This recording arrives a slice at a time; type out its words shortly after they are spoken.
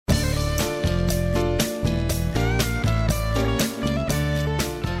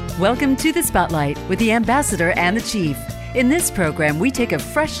Welcome to the Spotlight with the Ambassador and the Chief. In this program, we take a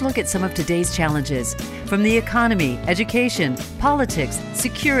fresh look at some of today's challenges, from the economy, education, politics,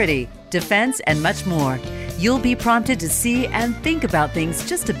 security, defense, and much more. You'll be prompted to see and think about things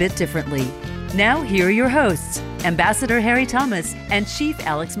just a bit differently. Now, here are your hosts, Ambassador Harry Thomas and Chief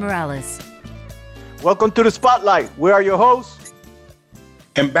Alex Morales. Welcome to the Spotlight. We are your hosts,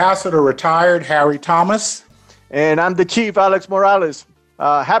 Ambassador Retired Harry Thomas. And I'm the Chief, Alex Morales.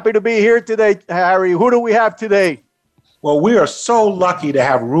 Happy to be here today, Harry. Who do we have today? Well, we are so lucky to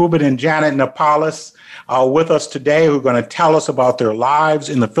have Ruben and Janet Nepales with us today, who are going to tell us about their lives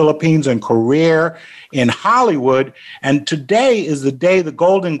in the Philippines and career in Hollywood. And today is the day the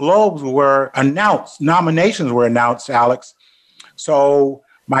Golden Globes were announced, nominations were announced, Alex. So,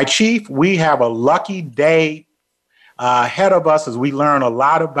 my Chief, we have a lucky day ahead of us as we learn a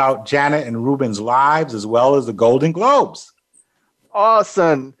lot about Janet and Ruben's lives as well as the Golden Globes.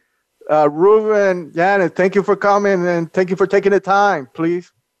 Awesome. Ruben, Janet, thank you for coming and thank you for taking the time,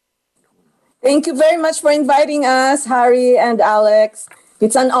 please. Thank you very much for inviting us, Harry and Alex.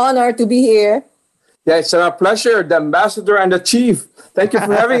 It's an honor to be here. Yeah, it's our pleasure, the Ambassador and the Chief. Thank you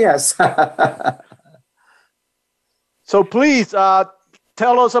for having us. So please tell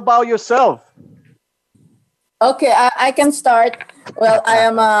us about yourself. Okay, I can start. Well, I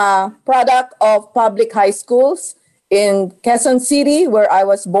am a product of public high schools in Quezon City, where I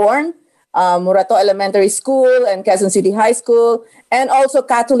was born, Murato Elementary School and Quezon City High School, and also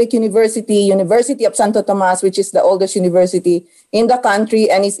Catholic University, University of Santo Tomas, which is the oldest university in the country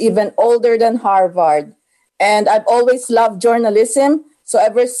and is even older than Harvard. And I've always loved journalism. So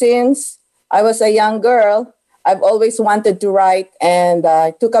ever since I was a young girl, I've always wanted to write, and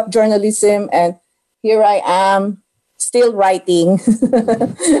I took up journalism, and here I am, still writing.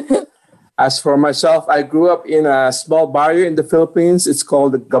 As for myself, I grew up in a small barrio in the Philippines. It's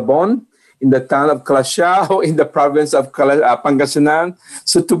called Gabon, in the town of Calasiao, in the province of Pangasinan.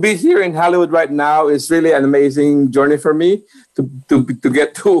 So to be here in Hollywood right now is really an amazing journey for me to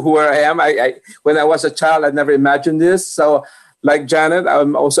get to where I am. When I was a child, I never imagined this. So like Janet,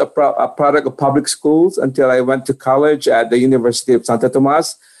 I'm also a product of public schools until I went to college at the University of Santo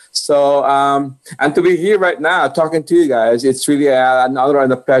Tomas. So, and to be here right now talking to you guys, it's really an honor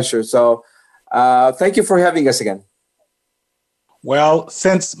and a pleasure. So thank you for having us again. Well,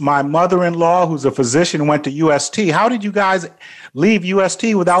 since my mother-in-law, who's a physician, went to UST, how did you guys leave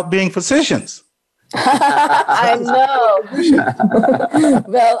UST without being physicians? I know.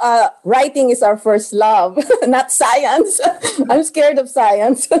 Well, writing is our first love, not science. I'm scared of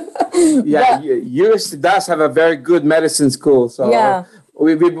science. Yeah, UST does have a very good medicine school. So yeah.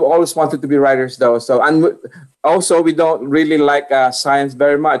 We've always wanted to be writers, though. So, and also, we don't really like science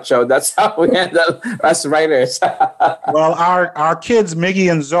very much. So that's how we end up as writers. Well, our kids, Miggy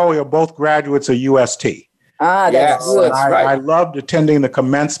and Zoe, are both graduates of UST. That's good. I loved attending the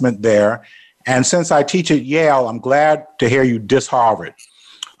commencement there. And since I teach at Yale, I'm glad to hear you diss Harvard.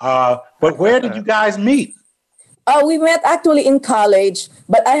 But where did you guys meet? Oh, we met actually in college,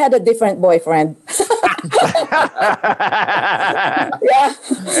 but I had a different boyfriend. Yeah.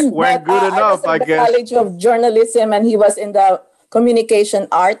 Weren't good enough, I guess. College of Journalism, and he was in the Communication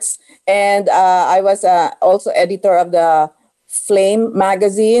Arts. And I was also editor of the Flame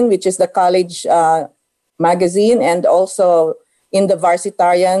magazine, which is the college magazine, and also in the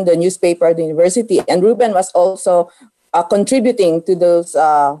Varsitarian, the newspaper at the university. And Ruben was also contributing to those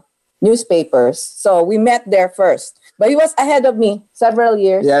newspapers. So we met there first. But he was ahead of me several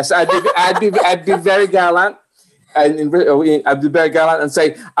years. Yes, I'd be very gallant. I'd be very gallant and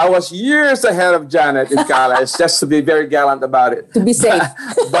say, I was years ahead of Janet in college, just to be very gallant about it. To be safe.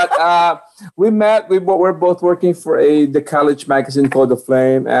 But we met, we're both working for the college magazine called The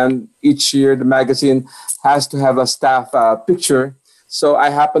Flame. And each year the magazine has to have a staff picture. So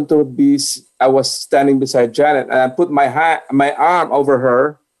I happened to I was standing beside Janet and I put my arm over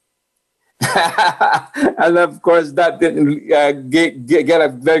her. And of course, that didn't get a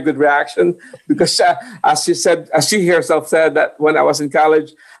very good reaction because, as she herself said, that when I was in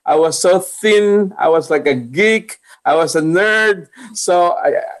college, I was so thin. I was like a geek. I was a nerd. So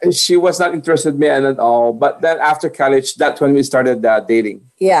she was not interested in me at all. But then after college, that's when we started dating.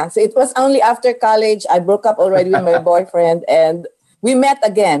 Yeah, so it was only after college. I broke up already with my boyfriend, and we met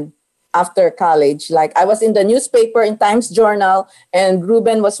again after college. Like I was in the newspaper in Times Journal, and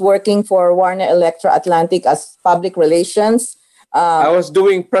Ruben was working for Warner Electra Atlantic as public relations. I was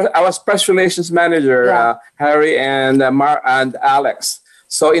press relations manager, Harry and Alex.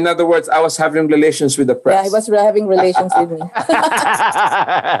 So in other words, I was having relations with the press. Yeah, he was having relations with me.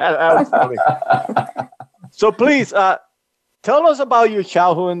 That was funny. So please, Tell us about your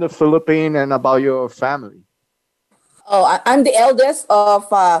childhood in the Philippines and about your family. Oh, I'm the eldest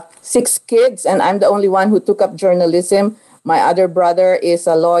of 6 kids, and I'm the only one who took up journalism. My other brother is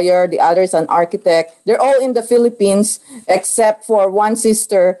a lawyer. The other is an architect. They're all in the Philippines, except for one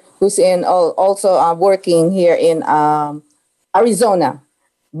sister who's also working here in Arizona.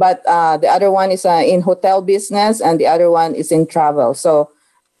 But the other one is in hotel business, and the other one is in travel. So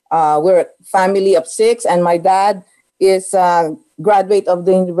we're a family of 6, and my dad is a graduate of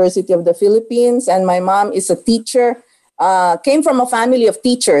the University of the Philippines, and my mom is a teacher. Came from a family of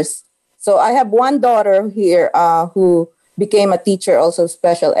teachers. So I have one daughter here who became a teacher, also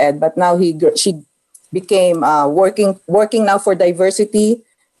special ed, but now she became working now for diversity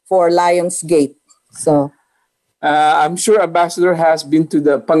for Lionsgate. So I'm sure Ambassador has been to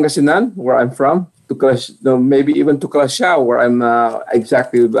the Pangasinan, where I'm from, to maybe even to Calasiao, where I'm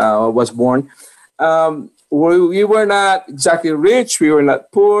exactly was born. We were not exactly rich. We were not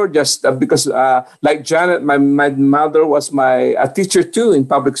poor, just because, like Janet, my mother was a teacher too in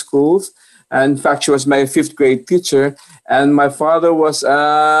public schools. And in fact, she was my 5th grade teacher. And my father was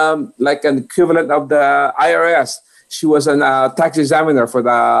like an equivalent of the IRS. She was a tax examiner for the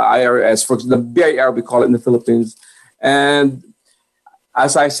IRS, for the BIR, we call it in the Philippines. And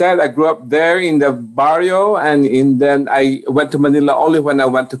as I said, I grew up there in the barrio, and then I went to Manila only when I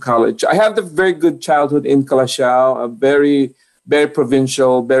went to college. I had a very good childhood in Calasiao, a very, very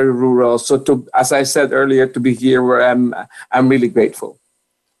provincial, very rural. So, as I said earlier, to be here where I'm really grateful.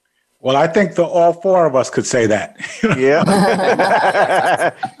 Well, I think all 4 of us could say that. Yeah.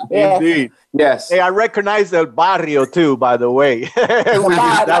 Indeed. Yes. Hey, I recognize el barrio too, by the way. We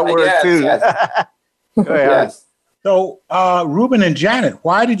use that word too. Yes. Go ahead. Yes. So, Ruben and Janet,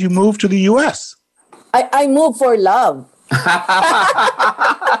 why did you move to the U.S.? I moved for love.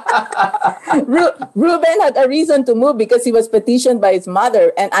 Ruben had a reason to move because he was petitioned by his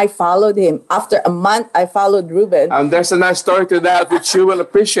mother, and I followed him. After a month, I followed Ruben. There's a nice story to that, which you will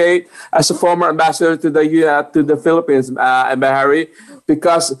appreciate as a former ambassador to the Philippines, Harry,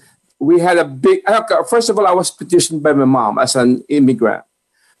 because we had a big. First of all, I was petitioned by my mom as an immigrant.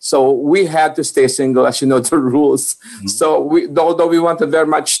 So we had to stay single, as you know, the rules. Mm-hmm. So although we wanted very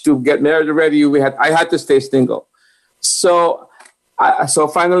much to get married already, I had to stay single. So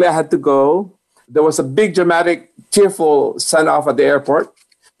finally I had to go. There was a big, dramatic, tearful send-off at the airport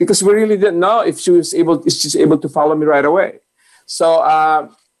because we really didn't know if she's able to follow me right away. So,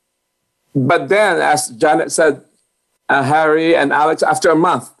 but then, as Janet said, Harry and Alex, after a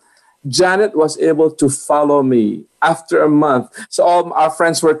month, Janet was able to follow me after a month. So all our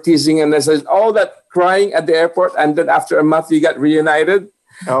friends were teasing, and they said, all that crying at the airport, and then after a month, you got reunited.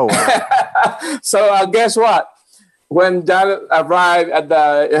 Oh, wow. So guess what? When Janet arrived at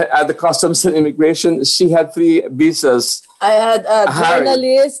the Customs and Immigration, she had 3 visas. I had a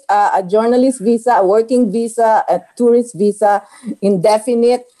journalist visa, a working visa, a tourist visa,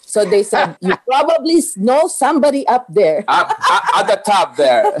 indefinite. So they said, you probably know somebody up there. At the top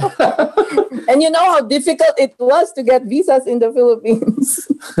there. And you know how difficult it was to get visas in the Philippines.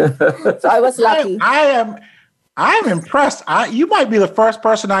 So I was lucky. I'm impressed. You might be the first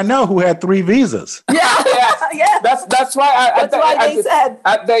person I know who had 3 visas. Yeah. That's why. They said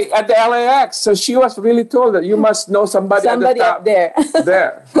at the LAX. So she was really told that you must know somebody at the top up there.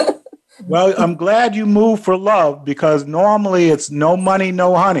 There. Well, I'm glad you moved for love because normally it's no money,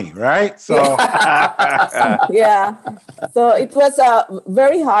 no honey, right? So yeah. So it was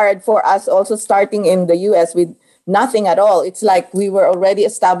very hard for us also starting in the U.S. with nothing at all. It's like we were already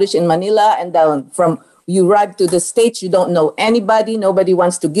established in Manila, and then from you arrive to the States, you don't know anybody. Nobody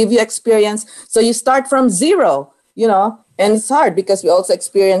wants to give you experience. So you start from zero, and it's hard because we also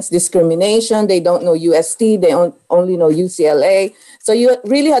experience discrimination. They don't know UST. They only know UCLA. So you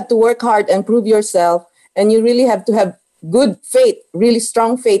really had to work hard and prove yourself. And you really have to have good faith, really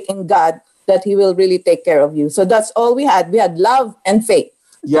strong faith in God that he will really take care of you. So that's all we had. We had love and faith.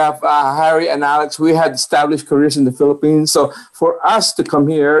 Yeah, Harry and Alex, we had established careers in the Philippines. So for us to come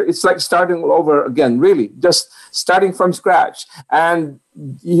here, it's like starting all over again, really, just starting from scratch. And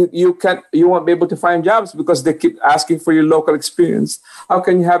you won't be able to find jobs because they keep asking for your local experience. How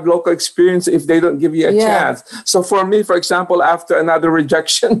can you have local experience if they don't give you a chance? So for me, for example, after another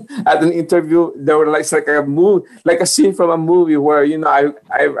rejection at an interview, there were like a scene from a movie where,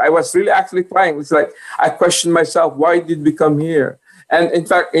 I was really actually crying. It's like I questioned myself, why did we come here? And in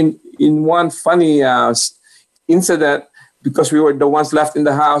fact, in one funny incident, because we were the ones left in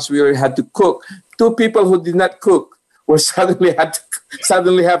the house, we had to cook. 2 people who did not cook were suddenly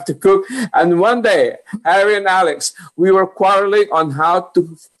have to cook. And one day, Harry and Alex, we were quarreling on how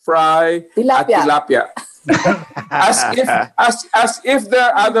to fry tilapia. as if there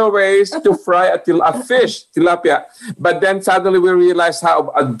are other ways to fry a fish, tilapia. But then suddenly we realized how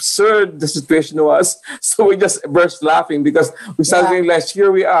absurd the situation was. So we just burst laughing because we suddenly realized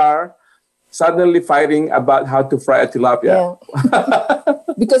here we are suddenly fighting about how to fry a tilapia. Yeah.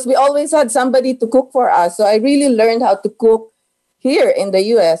 Because we always had somebody to cook for us. So I really learned how to cook here in the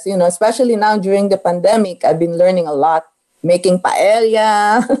US, especially now during the pandemic. I've been learning a lot. Making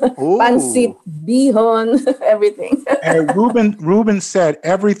paella, pancit, bihon, everything. And Ruben said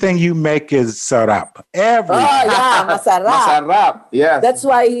everything you make is sarap. Everything. Oh, yeah, masarap. Masarap, yes. That's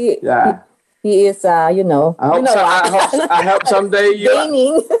why he is, I hope someday you...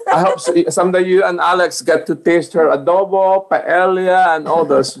 Gaining. I hope someday you and Alex get to taste her adobo, paella, and all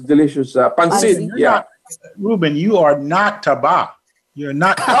those delicious pancit. Ruben, you are not taba. You're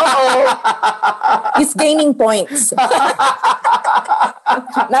not. He's gaining points. Not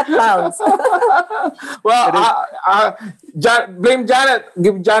pounds. Well, blame Janet.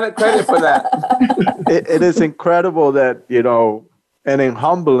 Give Janet credit for that. It is incredible that, and then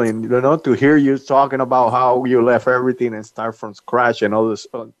humbling, to hear you talking about how you left everything and start from scratch and all this.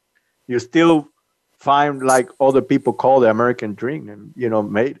 You still find like other people call the American dream and,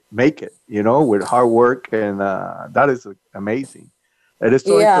 make it, with hard work. And that is amazing. It is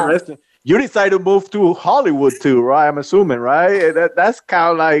so interesting. You decided to move to Hollywood too, right? I'm assuming, right? That's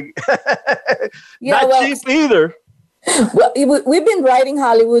kind of like not cheap either. Well, we've been writing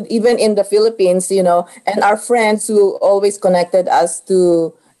Hollywood even in the Philippines, and our friends who always connected us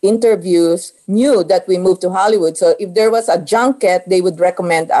to interviews knew that we moved to Hollywood. So if there was a junket, they would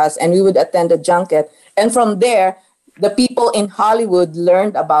recommend us and we would attend the junket. And from there, the people in Hollywood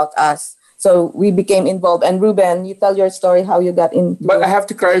learned about us. So we became involved. And Ruben, you tell your story how you got into. But I have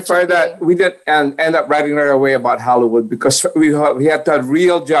to clarify that we didn't end up writing right away about Hollywood because we had to have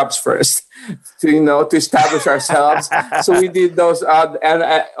real jobs first to establish ourselves. So we did those odd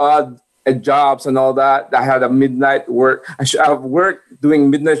jobs and all that. I had a midnight work. I've worked doing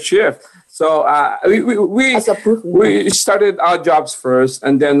midnight shift. So we started our jobs first,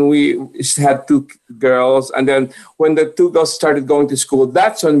 and then we had two girls. And then when the two girls started going to school,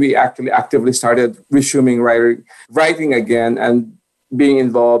 that's when we actually actively started resuming writing again and being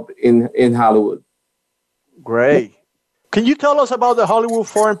involved in Hollywood. Great. Can you tell us about the Hollywood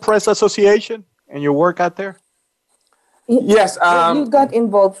Foreign Press Association and your work out there? Yes. You got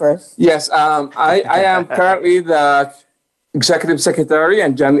involved first. Yes. I am currently the Executive Secretary,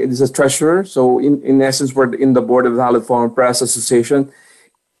 and Jan is the Treasurer. So in essence, we're in the board of the Hollywood Foreign Press Association,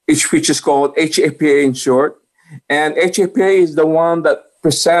 which is called HAPA in short. And HAPA is the one that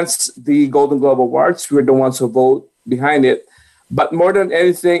presents the Golden Globe Awards. We're the ones who vote behind it. But more than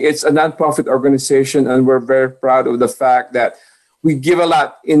anything, it's a nonprofit organization, and we're very proud of the fact that we give a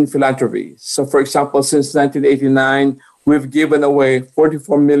lot in philanthropy. So, for example, since 1989, we've given away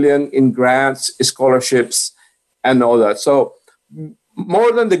 $44 million in grants, scholarships, and all that. So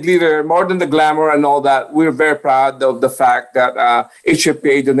more than the glitter, more than the glamour and all that, we're very proud of the fact that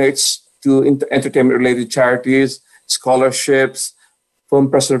HFPA donates to entertainment-related charities, scholarships, film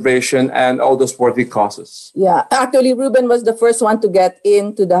preservation, and all those worthy causes. Yeah, actually, Ruben was the first one to get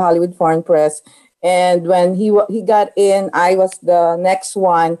into the Hollywood Foreign Press. And when he got in, I was the next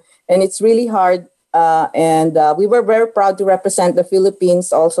one. And it's really hard. And we were very proud to represent the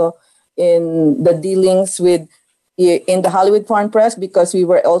Philippines also in the dealings in the Hollywood Foreign Press, because we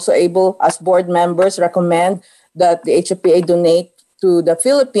were also able, as board members, recommend that the HFPA donate to the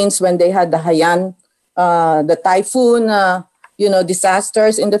Philippines when they had the Haiyan, the typhoon,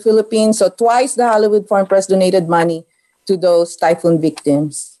 disasters in the Philippines. So twice the Hollywood Foreign Press donated money to those typhoon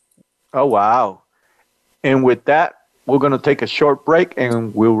victims. Oh, wow. And with that, we're going to take a short break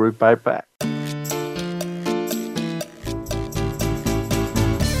and we'll be right back.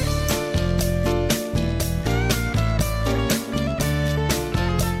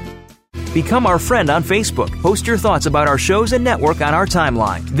 Become our friend on Facebook. Post your thoughts about our shows and network on our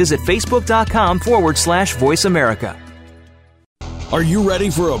timeline. Visit facebook.com/Voice America. Are you ready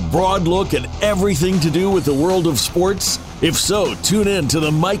for a broad look at everything to do with the world of sports? If so, tune in to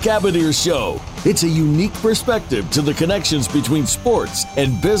the Mike Abadir Show. It's a unique perspective to the connections between sports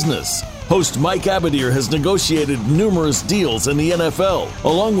and business. Host Mike Abadir has negotiated numerous deals in the NFL.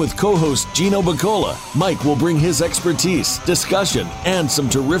 Along with co-host Gino Bacola, Mike will bring his expertise, discussion, and some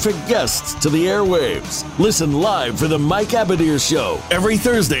terrific guests to the airwaves. Listen live for the Mike Abadir Show every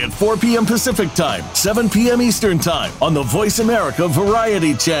Thursday at 4 p.m. Pacific Time, 7 p.m. Eastern Time on the Voice America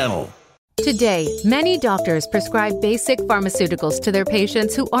Variety Channel. Today, many doctors prescribe basic pharmaceuticals to their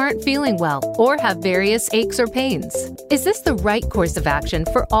patients who aren't feeling well or have various aches or pains. Is this the right course of action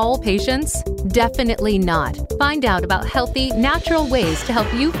for all patients? Definitely not. Find out about healthy, natural ways to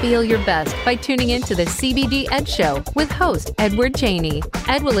help you feel your best by tuning in to the CBD Ed Show with host Edward Cheney.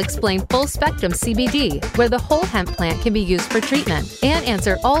 Ed will explain full-spectrum CBD, where the whole hemp plant can be used for treatment, and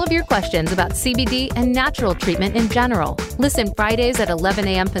answer all of your questions about CBD and natural treatment in general. Listen Fridays at 11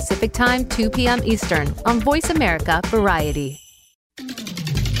 a.m. Pacific Time, 2 p.m. Eastern on Voice America Variety.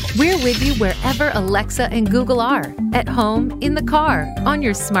 We're with you wherever Alexa and Google are. At home, in the car, on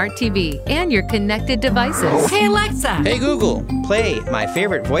your smart TV, and your connected devices. Hey, Alexa. Hey, Google. Play my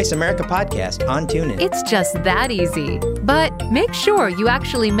favorite Voice America podcast on TuneIn. It's just that easy. But make sure you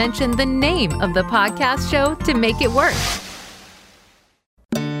actually mention the name of the podcast show to make it work.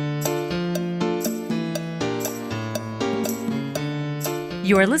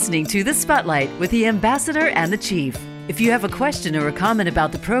 You're listening to The Spotlight with the Ambassador and the Chief. If you have a question or a comment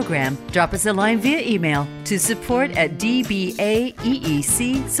about the program, drop us a line via email to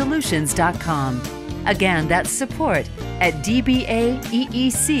support@dbaeecsolutions.com. Again, that's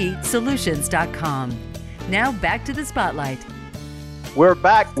support@dbaeecsolutions.com. Now back to The Spotlight. We're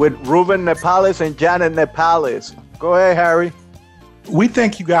back with Ruben Nepales and Janet Nepales. Go ahead, Harry. We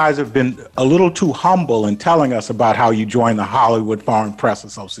think you guys have been a little too humble in telling us about how you joined the Hollywood Foreign Press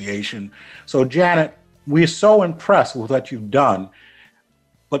Association. So, Janet, we're so impressed with what you've done.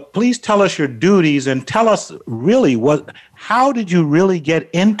 But please tell us your duties and tell us really how did you really get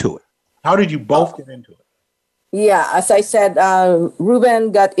into it? How did you both get into it? Yeah, as I said,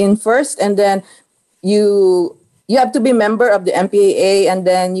 Ruben got in first, and then you have to be member of the MPAA, and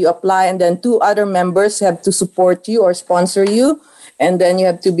then you apply, and then 2 other members have to support you or sponsor you. And then you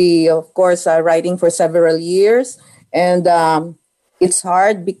have to be, of course, writing for several years. And it's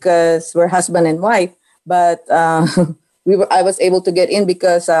hard because we're husband and wife. But I was able to get in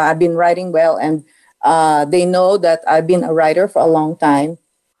because I've been writing well. And they know that I've been a writer for a long time.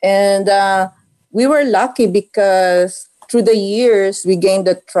 And we were lucky because through the years, we gained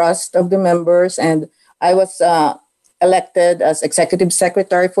the trust of the members. And I was elected as executive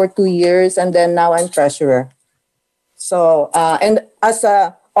secretary for 2 years. And then now I'm treasurer. So, and as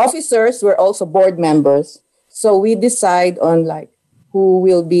officers, we're also board members. So we decide on who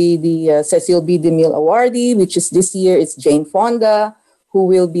will be the Cecil B. DeMille awardee, which is this year, it's Jane Fonda, who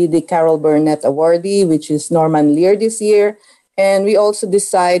will be the Carol Burnett awardee, which is Norman Lear this year. And we also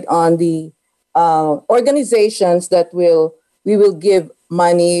decide on the organizations that we will give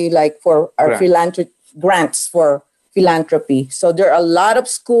money for our grants for philanthropy. So there are a lot of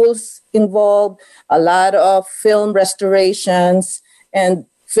schools involved, a lot of film restorations and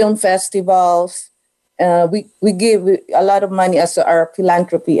film festivals. We give a lot of money as our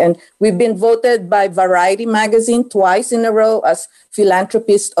philanthropy. And we've been voted by Variety magazine twice in a row as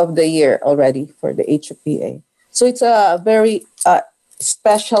Philanthropist of the Year already for the HFPA. So it's a very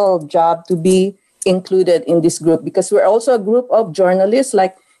special job to be included in this group because we're also a group of journalists,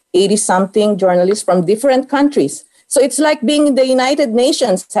 80-something journalists from different countries. So it's like being in the United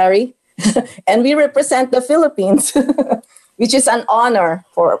Nations, Harry, and we represent the Philippines, which is an honor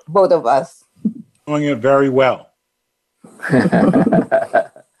for both of us. Doing it very well.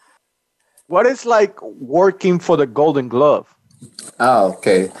 What is like working for the Golden Glove? Oh,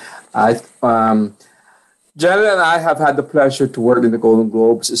 okay. Janet and I have had the pleasure to work in the Golden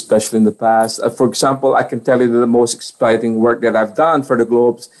Globes, especially in the past. For example, I can tell you that the most exciting work that I've done for the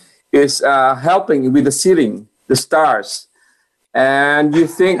Globes is helping with the seating, the stars. And you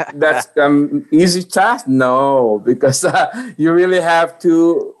think that's easy task? No, because you really have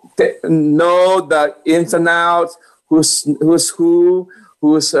to know the ins and outs, who's who,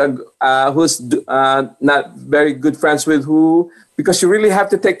 who's not very good friends with who, because you really have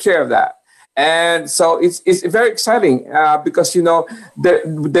to take care of that. And so it's very exciting because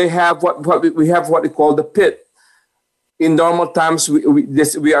they have what we call the pit. In normal times,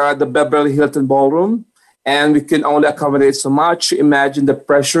 we are at the Beverly Hilton Ballroom, and we can only accommodate so much. Imagine the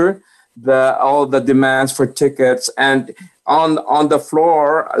pressure, all the demands for tickets, and on the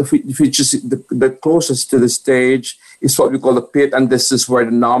floor, which is the closest to the stage, is what we call the pit, and this is where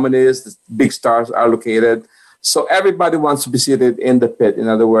the nominees, the big stars, are located. So everybody wants to be seated in the pit, in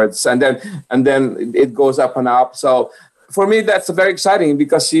other words, and then it goes up and up. So for me, that's very exciting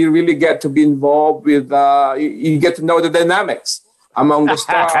because you really get to be involved with, you get to know the dynamics among the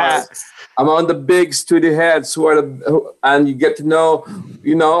stars, among the big studio heads and you get to know,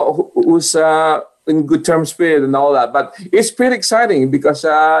 who's in good terms with and all that. But it's pretty exciting because,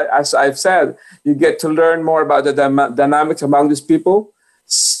 as I've said, you get to learn more about the dynamics among these people.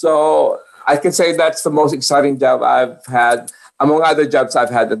 So I can say that's the most exciting job I've had, among other jobs I've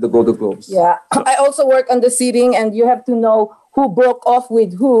had at the Golden Globes. Yeah. I also work on the seating, and you have to know who broke off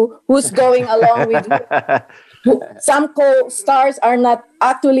with who's going along with who. Some co-stars are not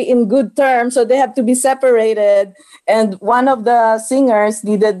actually in good terms, so they have to be separated. And one of the singers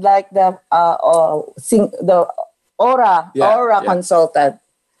needed like the aura consultant,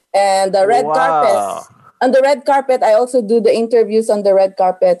 and the red carpet. On the red carpet, I also do the interviews on the red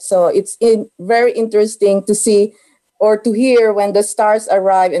carpet. So it's very interesting to see or to hear when the stars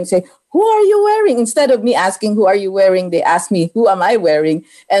arrive and say, "Who are you wearing?" Instead of me asking, "Who are you wearing?" they ask me, "Who am I wearing?"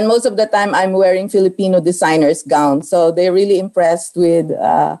 And most of the time, I'm wearing Filipino designers' gowns. So they're really impressed with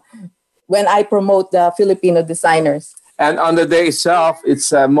when I promote the Filipino designers. And on the day itself,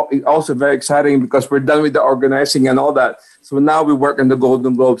 it's also very exciting because we're done with the organizing and all that. So now we work on the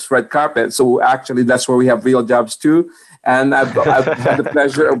Golden Globes red carpet. So actually, that's where we have real jobs too. And I've had the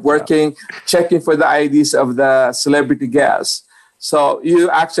pleasure of checking for the IDs of the celebrity guests. So you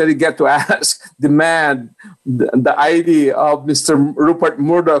actually get to demand the ID of Mr. Rupert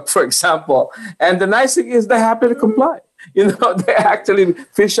Murdoch, for example. And the nice thing is they happily comply. You know, they actually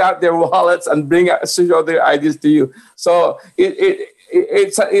fish out their wallets and show their IDs to you. So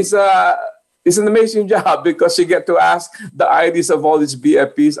it's an amazing job because you get to ask the IDs of all these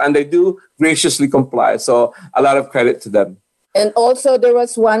BFPs, and they do graciously comply. So a lot of credit to them. And also, there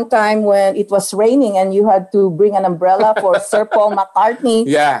was one time when it was raining and you had to bring an umbrella for Sir Paul McCartney.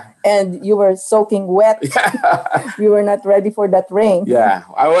 Yeah. And you were soaking wet. Yeah. You were not ready for that rain. Yeah,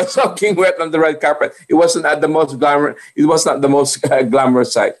 I was soaking wet on the red carpet. It wasn't at the most glamorous. It was not the most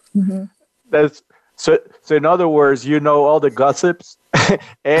glamorous sight. Mm-hmm. That's so. In other words, you know all the gossips,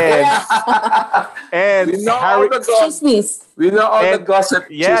 and we know Harry, all the chismes. We know all the gossip.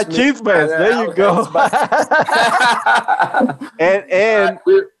 Yeah, chismes. There you go. and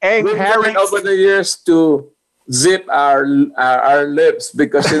Harry over the years to zip our lips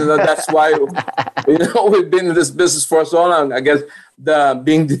because that's why we've been in this business for so long. I guess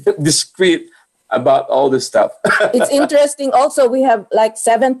being discreet about all this stuff. It's interesting. Also, we have like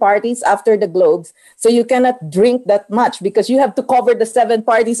 7 parties after the Globes, so you cannot drink that much because you have to cover the 7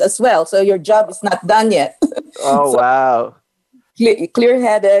 parties as well. So your job is not done yet. Oh, wow.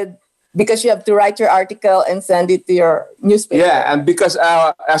 Clear-headed. Because you have to write your article and send it to your newspaper. Yeah, and because,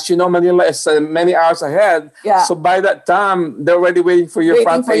 as you know, Manila is many hours ahead. Yeah. So by that time, they're already waiting for your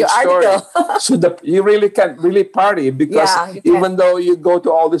front page story. So you really can't really party because even though you go to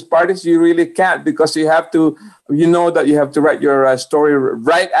all these parties, you really can't because you have to, that you have to write your story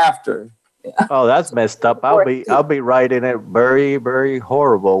right after. Yeah. Oh, that's messed up. I'll be writing it very, very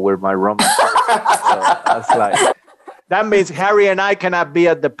horrible with my rum. That means Harry and I cannot be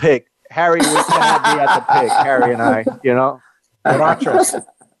at the pick. Harry, we cannot be at the pick. Harry and I, Borrachos.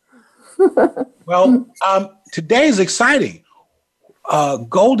 Well, today is exciting.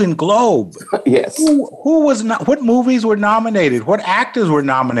 Golden Globe. Yes. Who was what movies were nominated? What actors were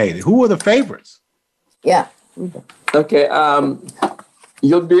nominated? Who were the favorites? Yeah. Okay.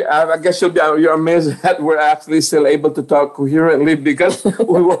 You're amazed that we're actually still able to talk coherently because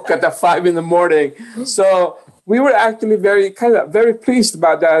we woke at 5 a.m. So we were actually very pleased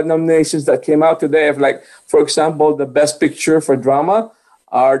about the nominations that came out today. Of for example, the Best Picture for Drama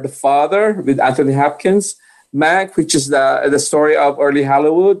are The Father with Anthony Hopkins, Mank, which is the story of early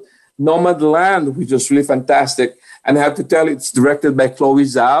Hollywood, Nomadland, which was really fantastic. And I have to tell you, it's directed by Chloe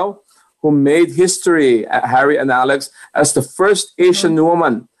Zhao, who made history, Harry and Alex, as the first Asian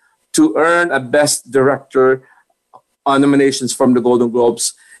woman to earn a Best Director nominations from the Golden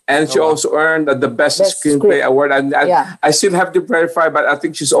Globes. And she also earned the Best Screenplay Award. And I still have to verify, but I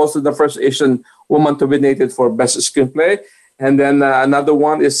think she's also the first Asian woman to be nominated for Best Screenplay. And then another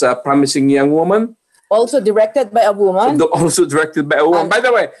one is Promising Young Woman. Also directed by a woman. Also directed by a woman. By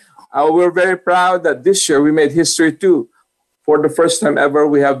the way, we're very proud that this year we made history too. For the first time ever,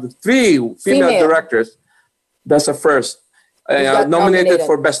 we have 3 female directors. That's a first. Nominated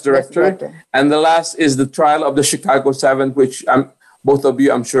for Best Director. And the last is The Trial of the Chicago 7, which both of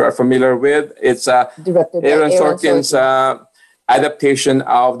you, I'm sure, are familiar with. It's Aaron Sorkin's adaptation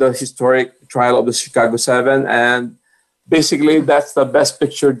of the historic Trial of the Chicago 7. And basically, that's the Best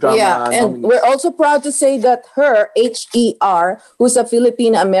Picture drama. Yeah, and we're also proud to say that H.E.R., who's a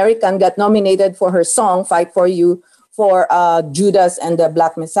Filipino-American, got nominated for her song, Fight For You, for Judas and the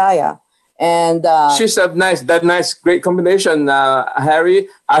Black Messiah. And she's that nice, great combination, Harry,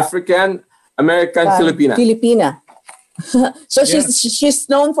 African, American, Filipina. So she's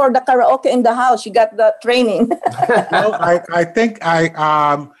known for the karaoke in the house. She got the training. Well, I think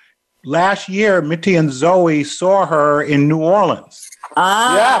last year Mitty and Zoe saw her in New Orleans.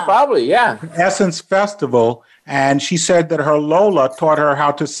 Yeah, probably. Yeah. Essence Festival, and she said that her Lola taught her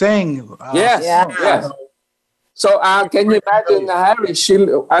how to sing. Yes. Yes. So can you imagine, Harry? She,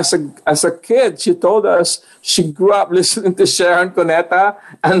 as a kid, she told us she grew up listening to Sharon Cuneta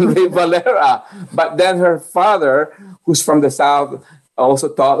and Ray Valera. But then her father, who's from the South, also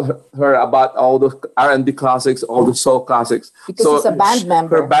taught her about all the R&B classics, all the soul classics. Because she's a band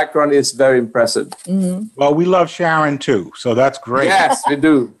member. Her background is very impressive. Mm-hmm. Well, we love Sharon too, so that's great. Yes, we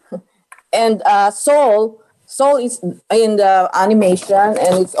do. And Soul is in the animation,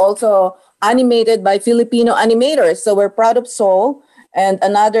 and it's also animated by Filipino animators. So we're proud of Soul. And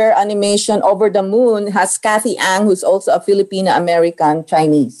another animation, Over the Moon, has Kathy Ang, who's also a Filipino-American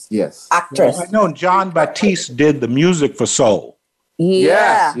Chinese actress. Well, I know John Batiste did the music for Soul.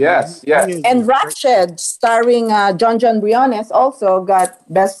 Yeah. Yes. And Ratched, starring John Briones, also got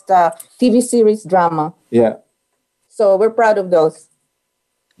Best TV Series Drama. Yeah. So we're proud of those.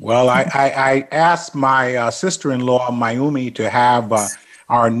 Well, I asked my sister-in-law, Mayumi, to have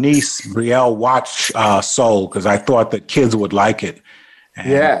our niece, Brielle, watch Soul, because I thought that kids would like it. And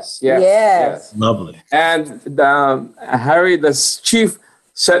Yes. Lovely. And Harry, the chief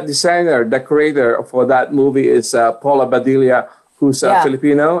set designer, decorator for that movie is Paula Badilla, who's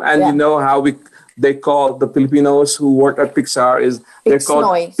Filipino. And you know how they call the Filipinos who work at Pixar they're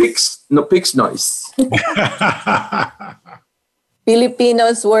called Pix Noise.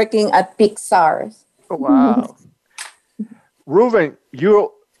 Filipinos working at Pixar. Wow. Ruben,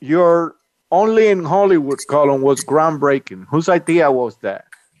 your Only in Hollywood column was groundbreaking. Whose idea was that?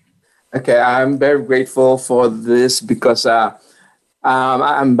 Okay, I'm very grateful for this because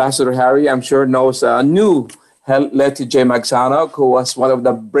Ambassador Harry, I'm sure, knew Letty J. Magsanok, who was one of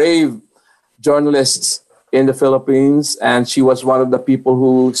the brave journalists in the Philippines, and she was one of the people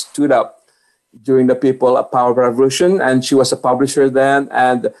who stood up during the People Power Revolution, and she was a publisher then,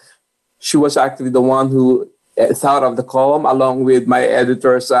 and she was actually the one who thought of the column along with my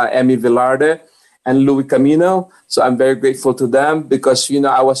editors, Emmy Velarde and Louis Camino. So I'm very grateful to them because,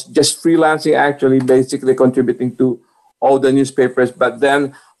 I was just freelancing, actually, basically contributing to all the newspapers. But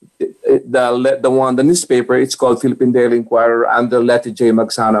then the newspaper, it's called Philippine Daily Inquirer under Letty J.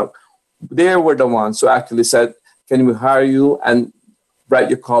 Magsanok. They were the ones who actually said, can we hire you and write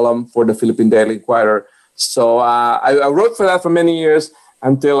your column for the Philippine Daily Inquirer? So I wrote for that for many years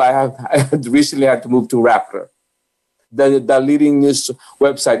until I recently had to move to Rappler, the leading news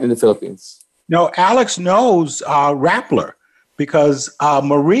website in the Philippines. No, Alex knows Rappler because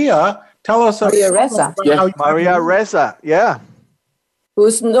Maria, tell us Maria Ressa. Maria Ressa,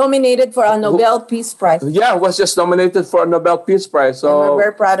 who's nominated for a Nobel Peace Prize. Yeah, was just nominated for a Nobel Peace Prize. So and we're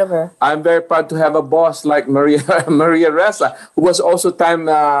very proud of her. I'm very proud to have a boss like Maria Ressa, who was also Time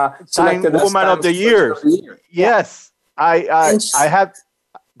selected as Woman of the Year. Yes, I have.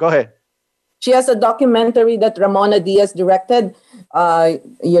 Go ahead. She has a documentary that Ramona Diaz directed,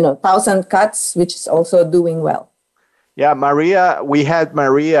 1,000 Cuts, which is also doing well. Yeah, Maria, we had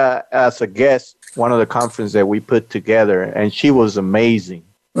Maria as a guest, one of the conferences that we put together, and she was amazing.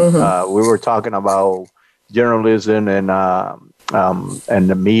 Mm-hmm. We were talking about journalism and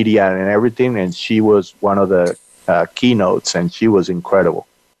the media and everything, and she was one of the keynotes, and she was incredible.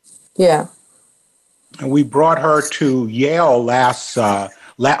 Yeah. And we brought her to Yale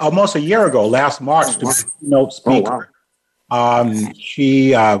almost a year ago, last March, to be a keynote speaker. Oh,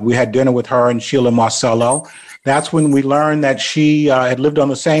 wow. We had dinner with her and Sheila Marcello. That's when we learned that she had lived on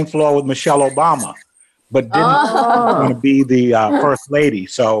the same floor with Michelle Obama, but didn't want to be the first lady.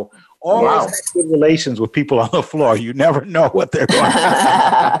 So always have good relations with people on the floor. You never know what they're going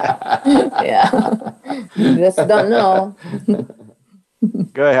to do. Yeah, you just don't know.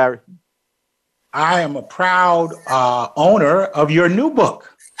 Go ahead, Harry. I am a proud owner of your new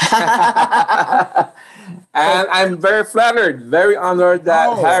book. And I'm very flattered, very honored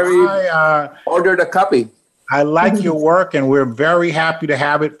that Harry ordered a copy. I like your work, and we're very happy to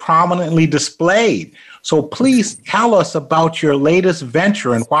have it prominently displayed. So please tell us about your latest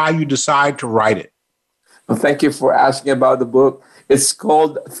venture and why you decide to write it. Well, thank you for asking about the book. It's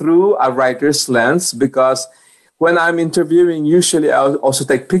called Through a Writer's Lens because when I'm interviewing, usually I'll also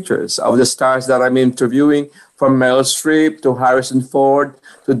take pictures of the stars that I'm interviewing, from Meryl Streep to Harrison Ford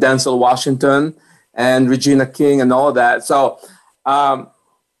to Denzel Washington and Regina King and all that. So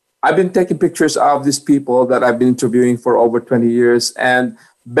I've been taking pictures of these people that I've been interviewing for over 20 years. And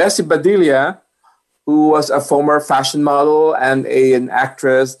Bessie Badilla, who was a former fashion model and an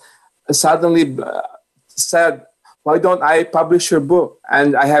actress, suddenly said, why don't I publish your book?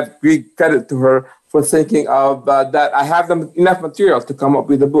 And I have great credit to her for thinking of that. I have enough material to come up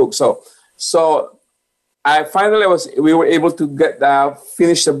with a book. So we were able to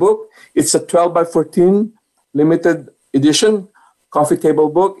finish the book. It's a 12 by 14 limited edition coffee table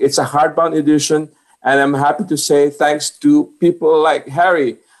book. It's a hardbound edition. And I'm happy to say, thanks to people like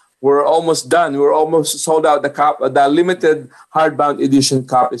Harry, we're almost done. We're almost sold out the limited hardbound edition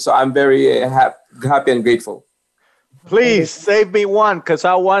copy. So I'm very happy and grateful. Please save me one because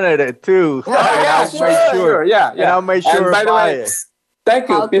I wanted it too. I'll make sure. Yeah. And I'll make sure and by the way, thank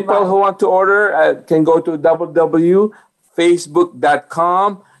you. People who want to order can go to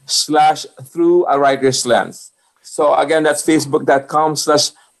www.facebook.com/through a writer's lens. So again, that's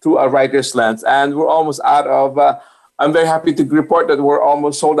facebook.com/through a writer's lens. And we're almost out of, I'm very happy to report that we're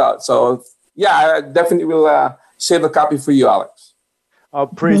almost sold out. So yeah, I definitely will save a copy for you, Alex. I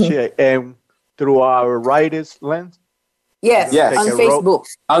appreciate it. And through our writer's lens? Yes. On Facebook.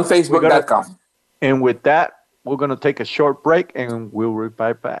 On facebook.com. And with that, we're going to take a short break and we'll be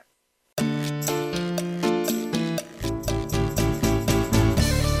right back.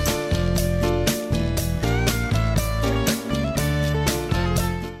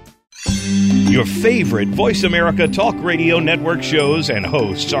 Your favorite Voice America Talk Radio Network shows and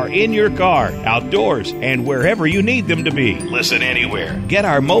hosts are in your car, outdoors, and wherever you need them to be. Listen anywhere. Get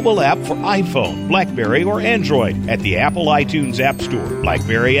our mobile app for iPhone, BlackBerry, or Android at the Apple iTunes App Store,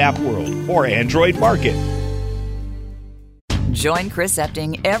 BlackBerry App World, or Android Market. Join Chris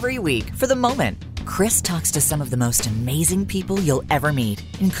Epting every week for The Moment. Chris talks to some of the most amazing people you'll ever meet,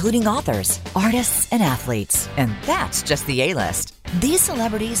 including authors, artists, and athletes. And that's just the A-list. These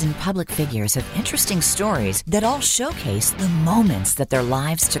celebrities and public figures have interesting stories that all showcase the moments that their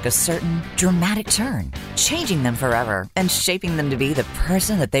lives took a certain dramatic turn, changing them forever and shaping them to be the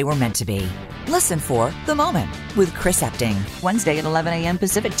person that they were meant to be. Listen for The Moment with Chris Epting, Wednesday at 11 a.m.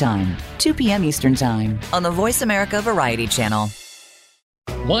 Pacific Time, 2 p.m. Eastern Time on the Voice America Variety Channel.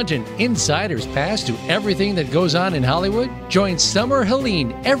 Want an insider's pass to everything that goes on in Hollywood? Join Summer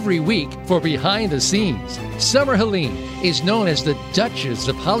Helene every week for Behind the Scenes. Summer Helene is known as the Duchess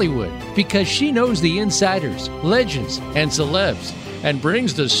of Hollywood because she knows the insiders, legends, and celebs and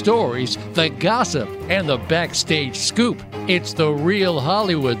brings the stories, the gossip, and the backstage scoop. It's the real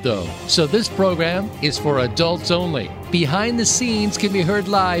Hollywood, though. So this program is for adults only. Behind the Scenes can be heard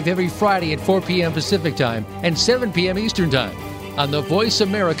live every Friday at 4 p.m. Pacific Time and 7 p.m. Eastern Time on the Voice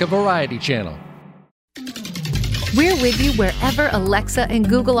America Variety Channel. We're with you wherever Alexa and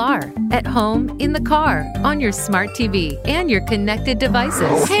Google are. At home, in the car, on your smart TV, and your connected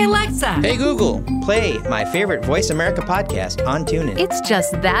devices. Hey, Alexa. Hey, Google. Play my favorite Voice America podcast on TuneIn. It's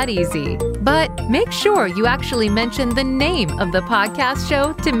just that easy. But make sure you actually mention the name of the podcast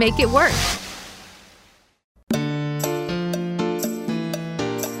show to make it work.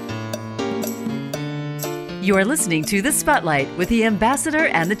 You're listening to The Spotlight with the Ambassador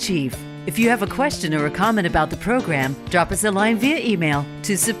and the Chief. If you have a question or a comment about the program, drop us a line via email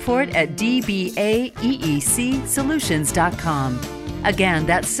to support@dbaeecsolutions.com. Again,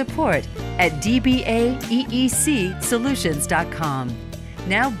 that's support@dbaeecsolutions.com.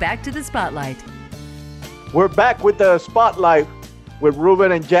 Now back to The Spotlight. We're back with The Spotlight with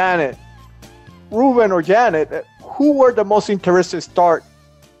Ruben and Janet. Ruben or Janet, who were the most interesting stars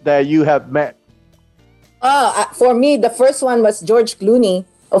that you have met? For me, the first one was George Clooney,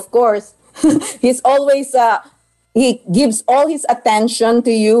 of course. He's always, he gives all his attention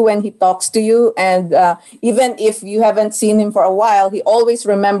to you when he talks to you. And even if you haven't seen him for a while, he always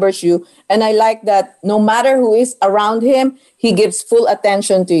remembers you. And I like that no matter who is around him, he gives full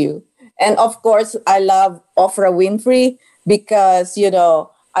attention to you. And of course, I love Oprah Winfrey because, you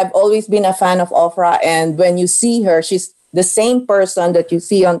know, I've always been a fan of Oprah. And when you see her, she's the same person that you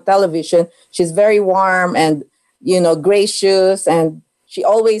see on television. She's very warm and, you know, gracious, and she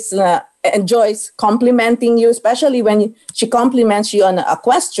always enjoys complimenting you, especially when she compliments you on a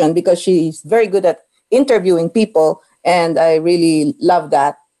question, because she's very good at interviewing people, and I really love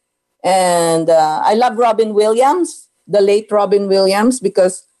that. And I love Robin Williams, the late Robin Williams,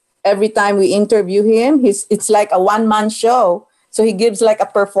 because every time we interview him, it's like a one-man show. So he gives like a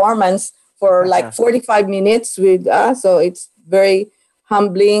performance for like 45 minutes with us. So it's very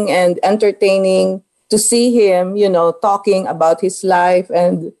humbling and entertaining to see him, you know, talking about his life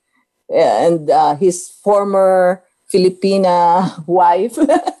and his former Filipina wife,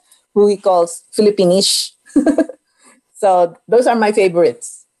 who he calls Filipinish. So those are my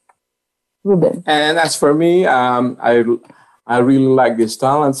favorites. Ruben. And as for me, I really like these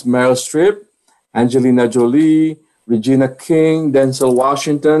talents: Meryl Streep, Angelina Jolie, Regina King, Denzel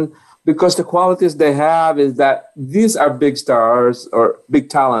Washington. Because the qualities they have is that these are big stars or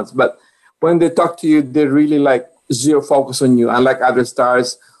big talents, but when they talk to you, they really like zero focus on you, unlike other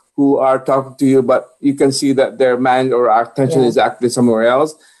stars who are talking to you, but you can see that their mind or attention is actually somewhere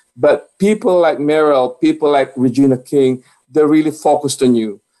else. But people like Meryl, people like Regina King, they're really focused on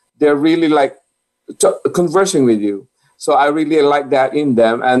you. They're really like conversing with you. So I really like that in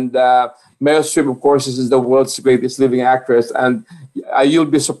them. And Meryl Streep, of course, is the world's greatest living actress. And you'll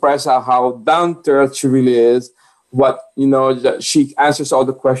be surprised at how down to earth she really is. She answers all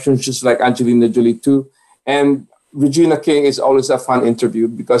the questions just like Angelina Jolie too. And Regina King is always a fun interview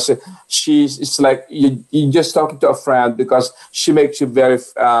because it's like you're just talking to a friend because she makes you very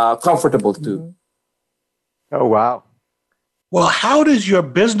comfortable too. Mm-hmm. Oh, wow. Well, how does your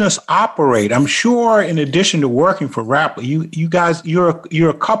business operate? I'm sure in addition to working for Rattler, you guys, you're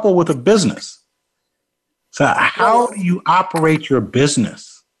a couple with a business. So how do you operate your business?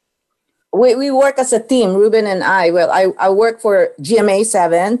 We work as a team, Ruben and I. Well, I work for GMA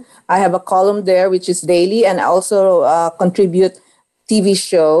 7. I have a column there, which is daily, and I also contribute TV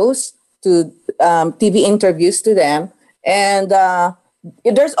shows to TV interviews to them. And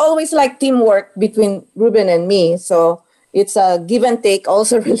there's always like teamwork between Ruben and me. So it's a give and take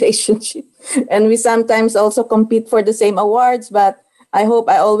also relationship. And we sometimes also compete for the same awards, but I hope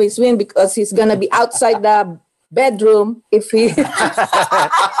I always win because he's going to be outside the bedroom if he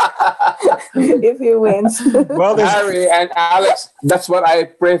if he wins. Well, Harry and Alex, that's what I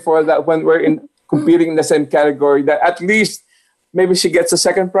pray for, that when we're competing in the same category, that at least maybe she gets a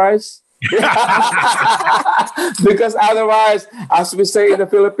second prize. Because otherwise, as we say in the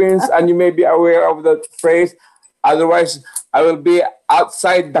Philippines, and you may be aware of the phrase, otherwise I will be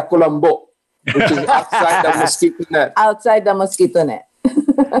outside the kulambo, which is outside the mosquito net. Outside the mosquito net.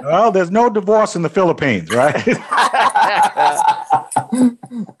 Well, there's no divorce in the Philippines, right?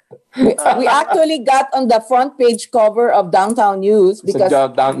 we actually got on the front page cover of Downtown News because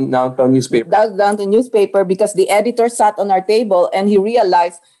Downtown newspaper. Downtown newspaper because the editor sat on our table and he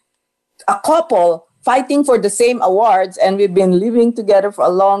realized a couple fighting for the same awards, and we've been living together for a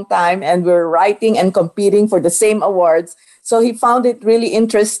long time and we're writing and competing for the same awards. So he found it really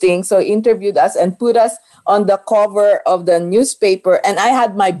interesting. So he interviewed us and put us on the cover of the newspaper. And I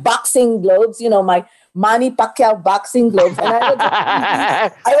had my boxing gloves, my Manny Pacquiao boxing gloves. And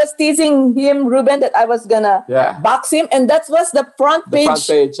I was teasing him, Ruben, that I was going to box him. And that was the front page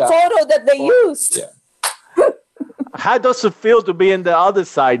photo that they used. Yeah. How does it feel to be in the other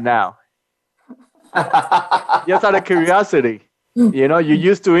side now? Just out of curiosity. You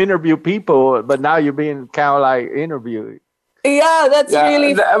used to interview people, but now you're being kind of like interviewed. Yeah, that's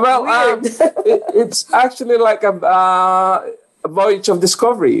really weird. It's actually like a voyage of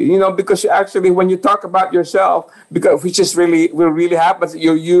discovery, because when you talk about yourself, which is will really happen,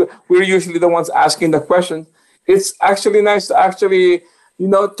 we're usually the ones asking the question. It's actually nice to actually,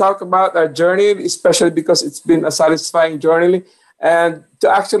 talk about our journey, especially because it's been a satisfying journey, and to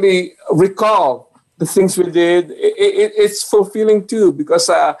actually recall the things we did. It's fulfilling too, because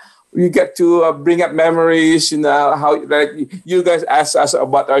we get to bring up memories, how you guys asked us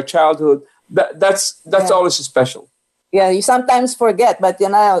about our childhood. That's always special. Yeah, you sometimes forget, but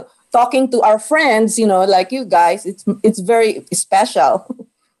talking to our friends, like you guys, it's very special.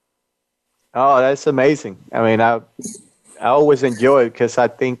 Oh, that's amazing. I mean, I always enjoy it because I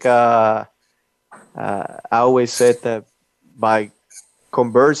think I always said that by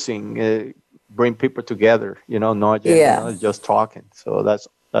conversing, bring people together. Not just talking. So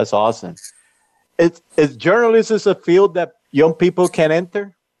that's awesome. Is journalism a field that young people can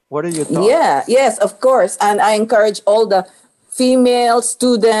enter? What are your thoughts? Yeah, yes, of course. And I encourage all the female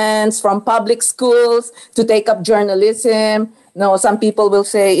students from public schools to take up journalism. No, some people will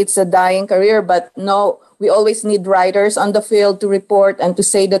say it's a dying career, but no, we always need writers on the field to report and to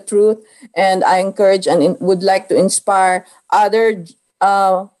say the truth. And I encourage and would like to inspire other,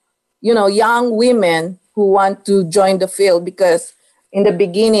 young women who want to join the field, because in the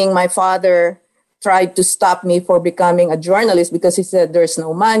beginning, my father tried to stop me for becoming a journalist because he said there's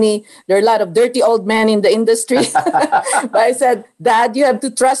no money. There are a lot of dirty old men in the industry. But I said, Dad, you have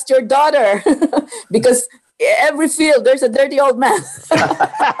to trust your daughter because every field there's a dirty old man.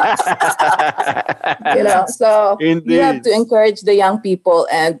 So Indeed. You have to encourage the young people,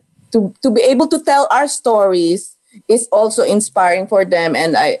 and to be able to tell our stories is also inspiring for them.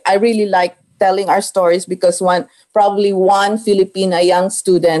 And I really like telling our stories because one Filipina young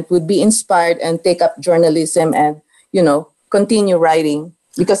student would be inspired and take up journalism and, continue writing,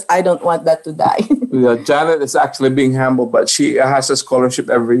 because I don't want that to die. Yeah, Janet is actually being humble, but she has a scholarship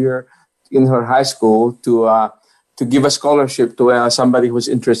every year in her high school to give a scholarship to somebody who's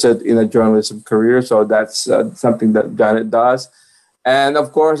interested in a journalism career. So that's something that Janet does. And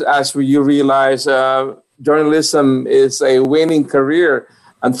of course, as you realize, journalism is a winning career.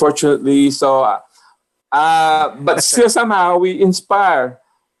 unfortunately. So, but still somehow we inspire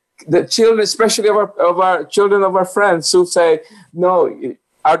the children, especially of our children, of our friends, who say, no,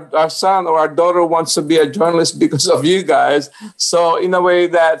 our son or our daughter wants to be a journalist because of you guys. So in a way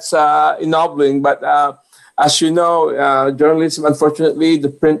that's ennobling. But as you know, journalism, unfortunately, the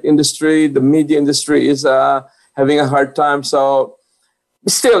print industry, the media industry is having a hard time. So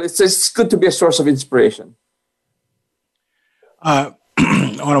still, it's good to be a source of inspiration. On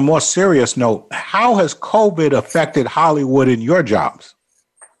a more serious note, how has COVID affected Hollywood in your jobs?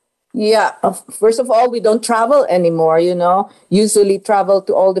 Yeah, first of all, we don't travel anymore, usually travel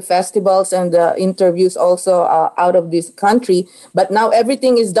to all the festivals and the interviews also out of this country. But now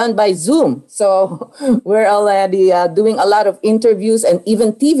everything is done by Zoom. So we're already doing a lot of interviews and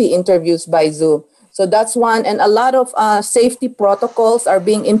even TV interviews by Zoom. So that's one. And a lot of safety protocols are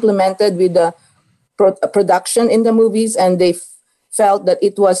being implemented with the production in the movies. And they felt that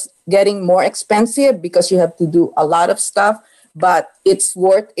it was getting more expensive because you have to do a lot of stuff. But it's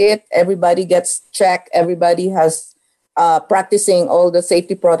worth it. Everybody gets checked. Everybody has practicing all the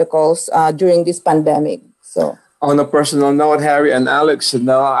safety protocols during this pandemic. So, on a personal note, Harry and Alex,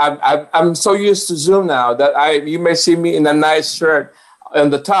 I'm so used to Zoom now that you may see me in a nice shirt on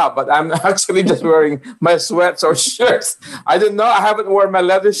the top, but I'm actually just wearing my sweats or shirts. I don't know. I haven't worn my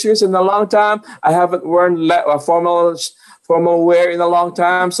leather shoes in a long time. I haven't worn formal wear in a long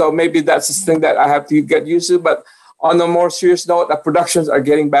time. So maybe that's the thing that I have to get used to. But on a more serious note, the productions are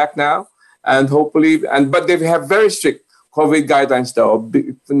getting back now, and hopefully, but they have very strict COVID guidelines though,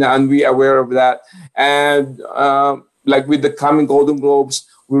 and we are aware of that. And like with the coming Golden Globes,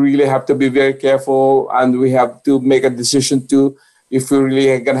 we really have to be very careful, and we have to make a decision to if we really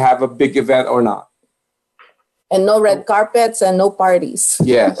are going to have a big event or not. And no red carpets and no parties.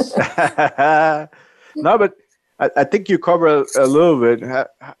 Yes. No, but I think you covered a little bit.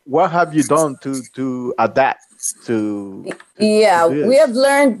 What have you done to adapt to yeah, this? We have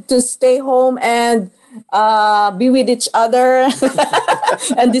learned to stay home and be with each other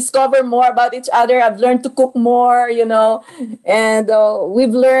and discover more about each other. I've learned to cook more, and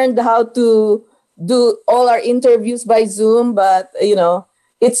we've learned how to do all our interviews by Zoom. But,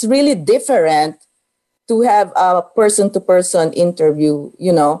 it's really different to have a person-to-person interview,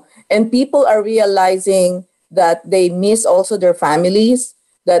 and people are realizing that they miss also their families,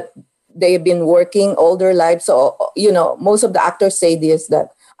 that they've been working all their lives. So, most of the actors say this,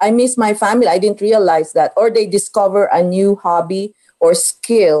 that I miss my family. I didn't realize that. Or they discover a new hobby or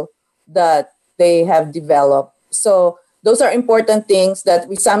skill that they have developed. So those are important things that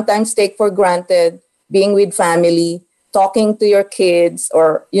we sometimes take for granted, being with family, talking to your kids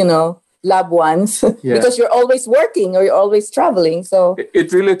or, loved ones, because you're always working or you're always traveling. So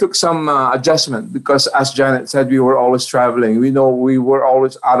it really took some adjustment because, as Janet said, we were always traveling. We know we were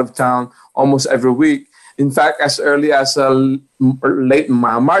always out of town almost every week. In fact, as early as late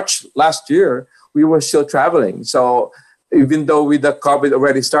March last year, we were still traveling. So even though with the COVID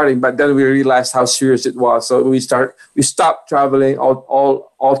already starting, but then we realized how serious it was. So we stopped traveling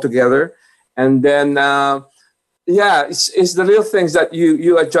all together, and then. It's the little things that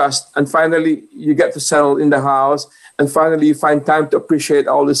you adjust, and finally you get to settle in the house, and finally you find time to appreciate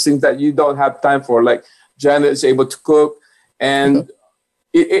all these things that you don't have time for. Like Janet is able to cook, and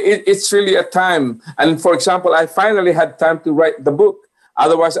it's really a time. And for example, I finally had time to write the book.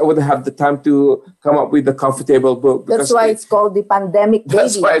 Otherwise, I wouldn't have the time to come up with the comfortable book. That's why it's called the pandemic baby.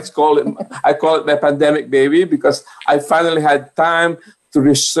 That's why I call it my pandemic baby, because I finally had time to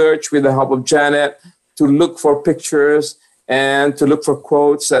research with the help of Janet, to look for pictures and to look for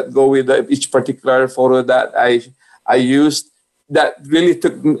quotes that go with each particular photo that I used. That really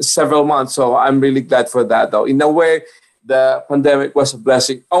took several months. So I'm really glad for that, though. In a way, the pandemic was a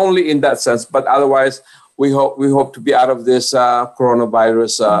blessing only in that sense. But otherwise, we hope to be out of this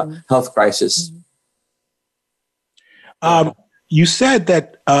coronavirus health crisis. You said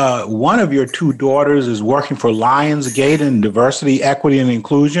that one of your two daughters is working for Lionsgate in diversity, equity, and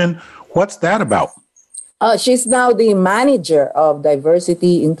inclusion. What's that about? She's now the manager of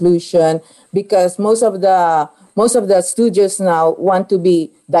diversity inclusion, because most of the studios now want to be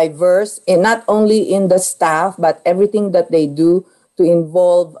diverse, and not only in the staff but everything that they do to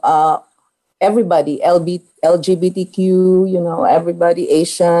involve everybody, LGBTQ, everybody,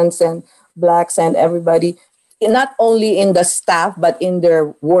 Asians and Blacks and everybody, not only in the staff but in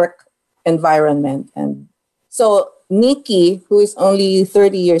their work environment. And so Nikki, who is only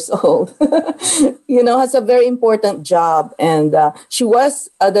 30 years old, has a very important job. And she was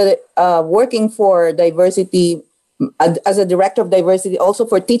working for diversity as a director of diversity, also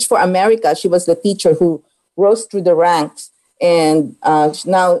for Teach for America. She was the teacher who rose through the ranks. and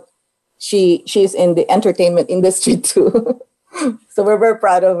now she's in the entertainment industry too. So we're very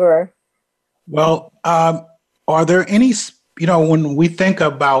proud of her. Well, are there any, when we think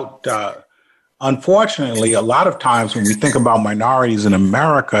about, unfortunately, a lot of times when we think about minorities in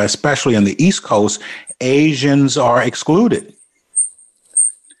America, especially in the East Coast, Asians are excluded.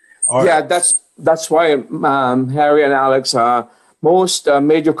 Yeah, that's why, Harry and Alex, most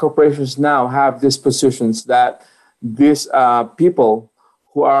major corporations now have these positions that these people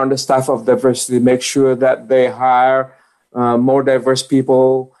who are on the staff of diversity make sure that they hire more diverse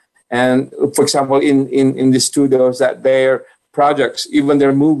people. And for example, in the studios, that their projects, even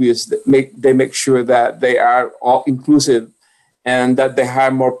their movies, they make sure that they are all inclusive and that they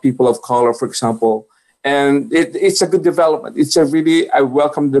hire more people of color, for example. And it's a good development. It's a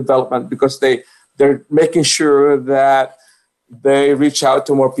welcome development because they're making sure that they reach out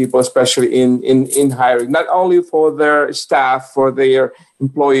to more people, especially in hiring, not only for their staff, for their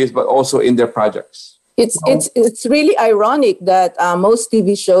employees, but also in their projects. It's really ironic that most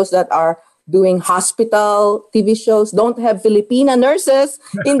TV shows that are doing hospital TV shows don't have Filipina nurses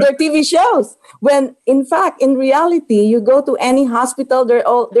in their TV shows. When in fact, in reality, you go to any hospital,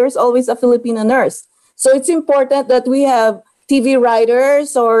 there's always a Filipina nurse. So it's important that we have TV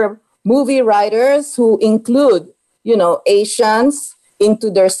writers or movie writers who include, Asians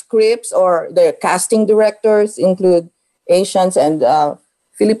into their scripts, or their casting directors include Asians and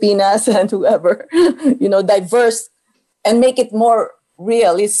Filipinas and whoever, diverse, and make it more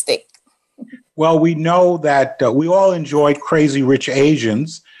realistic. Well, we know that we all enjoy Crazy Rich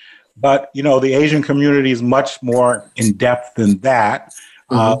Asians, but, the Asian community is much more in depth than that.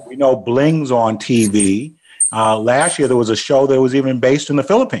 We know Bling's on TV. Last year, there was a show that was even based in the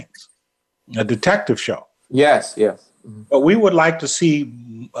Philippines, a detective show. Yes. But we would like to see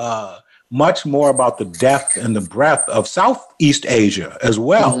much more about the depth and the breadth of Southeast Asia as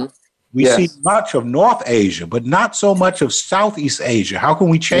well. We see much of North Asia, but not so much of Southeast Asia. How can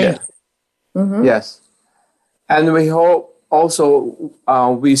we change it? Yes. And we hope also,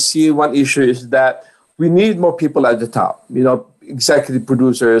 we see one issue is that we need more people at the top, executive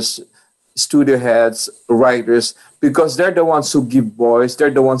producers, studio heads, writers, because they're the ones who give voice.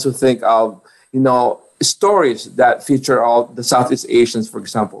 They're the ones who think of, stories that feature all the Southeast Asians, for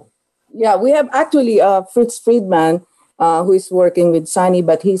example. Yeah, we have actually Fritz Friedman, who is working with Sunny,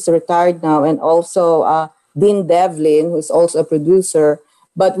 but he's retired now, and also Dean Devlin, who is also a producer.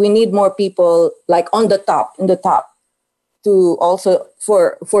 But we need more people like in the top, to also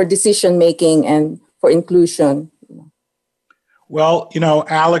for decision making and for inclusion. Well,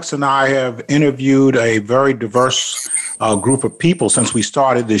 Alex and I have interviewed a very diverse group of people since we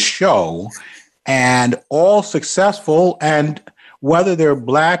started this show, and all successful. And whether they're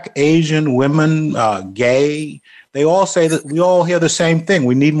Black, Asian, women, gay, they all say that we all hear the same thing.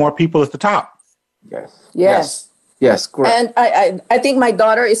 We need more people at the top. Yes, correct. And I think my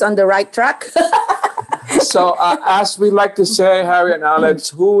daughter is on the right track. So as we like to say, Harry and Alex,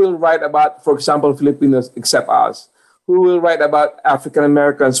 who will write about, for example, Filipinos except us? Who will write about African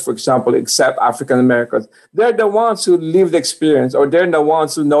Americans, for example, except African Americans? They're the ones who live the experience, or they're the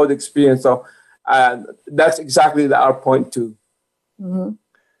ones who know the experience. So that's exactly our point too.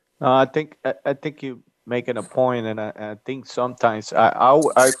 I think you making a point, and I think sometimes I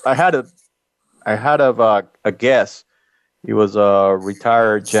had a guest. He was a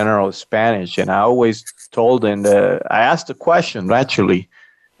retired general of Spanish, and I always told him I asked the question, actually.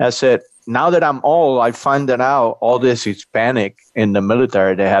 I said, now that I'm old, I find that out all this Hispanic in the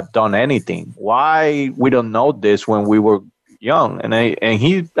military, they have done anything. Why we don't know this when we were young? And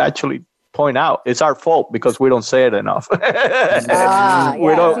he actually point out it's our fault because we don't say it enough. It's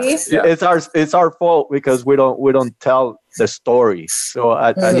our fault because we don't tell the story. So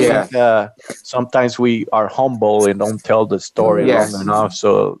I think sometimes we are humble and don't tell the story long enough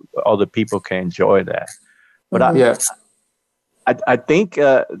so other people can enjoy that. But I think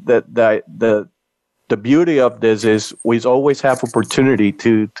that the beauty of this is we always have opportunity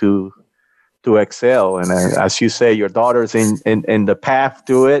to excel, and as you say, your daughter's in the path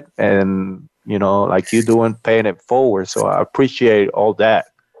to it, and like you doing, paying it forward. So I appreciate all that.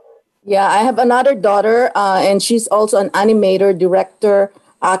 Yeah, I have another daughter, and she's also an animator, director,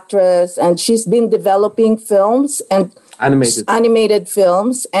 actress, and she's been developing films and animated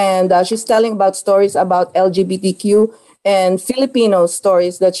films, and she's telling about stories about LGBTQ and Filipino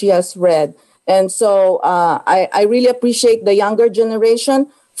stories that she has read. And so I really appreciate the younger generation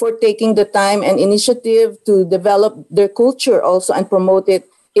for taking the time and initiative to develop their culture also and promote it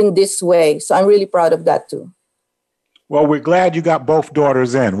in this way. So I'm really proud of that too. Well, we're glad you got both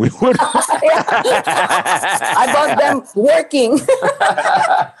daughters in. We would. I got them working.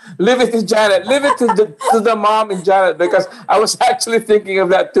 Leave it to Janet. Leave it to the mom and Janet, because I was actually thinking of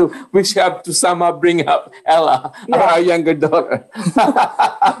that too. We should have to somehow bring up Ella, our younger daughter.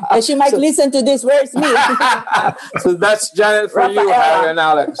 She might listen to this. Where's me? So that's Janet for you, Harry and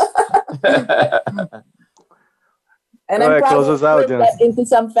Alex. And I'm proud to get into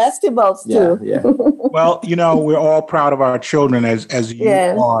some festivals too. Yeah. Well, we're all proud of our children as you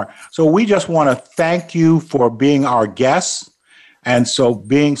are. So we just want to thank you for being our guests and so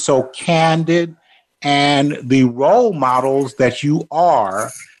being so candid and the role models that you are,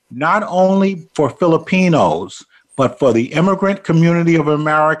 not only for Filipinos, but for the immigrant community of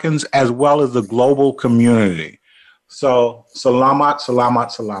Americans as well as the global community. So, salamat,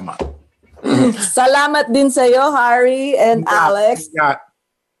 salamat, salamat. Salamat din sa'yo, Harry and Alex.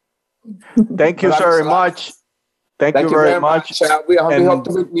 Thank you very much. Thank you very much. We hope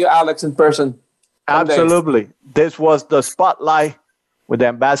to meet you, Alex, in person. Absolutely. This was the Spotlight with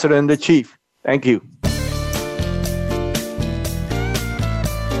the Ambassador and the Chief. Thank you.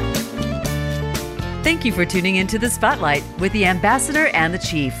 Thank you for tuning into the Spotlight with the Ambassador and the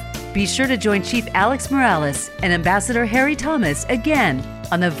Chief. Be sure to join Chief Alex Morales and Ambassador Harry Thomas again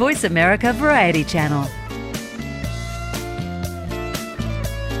on the Voice America Variety Channel.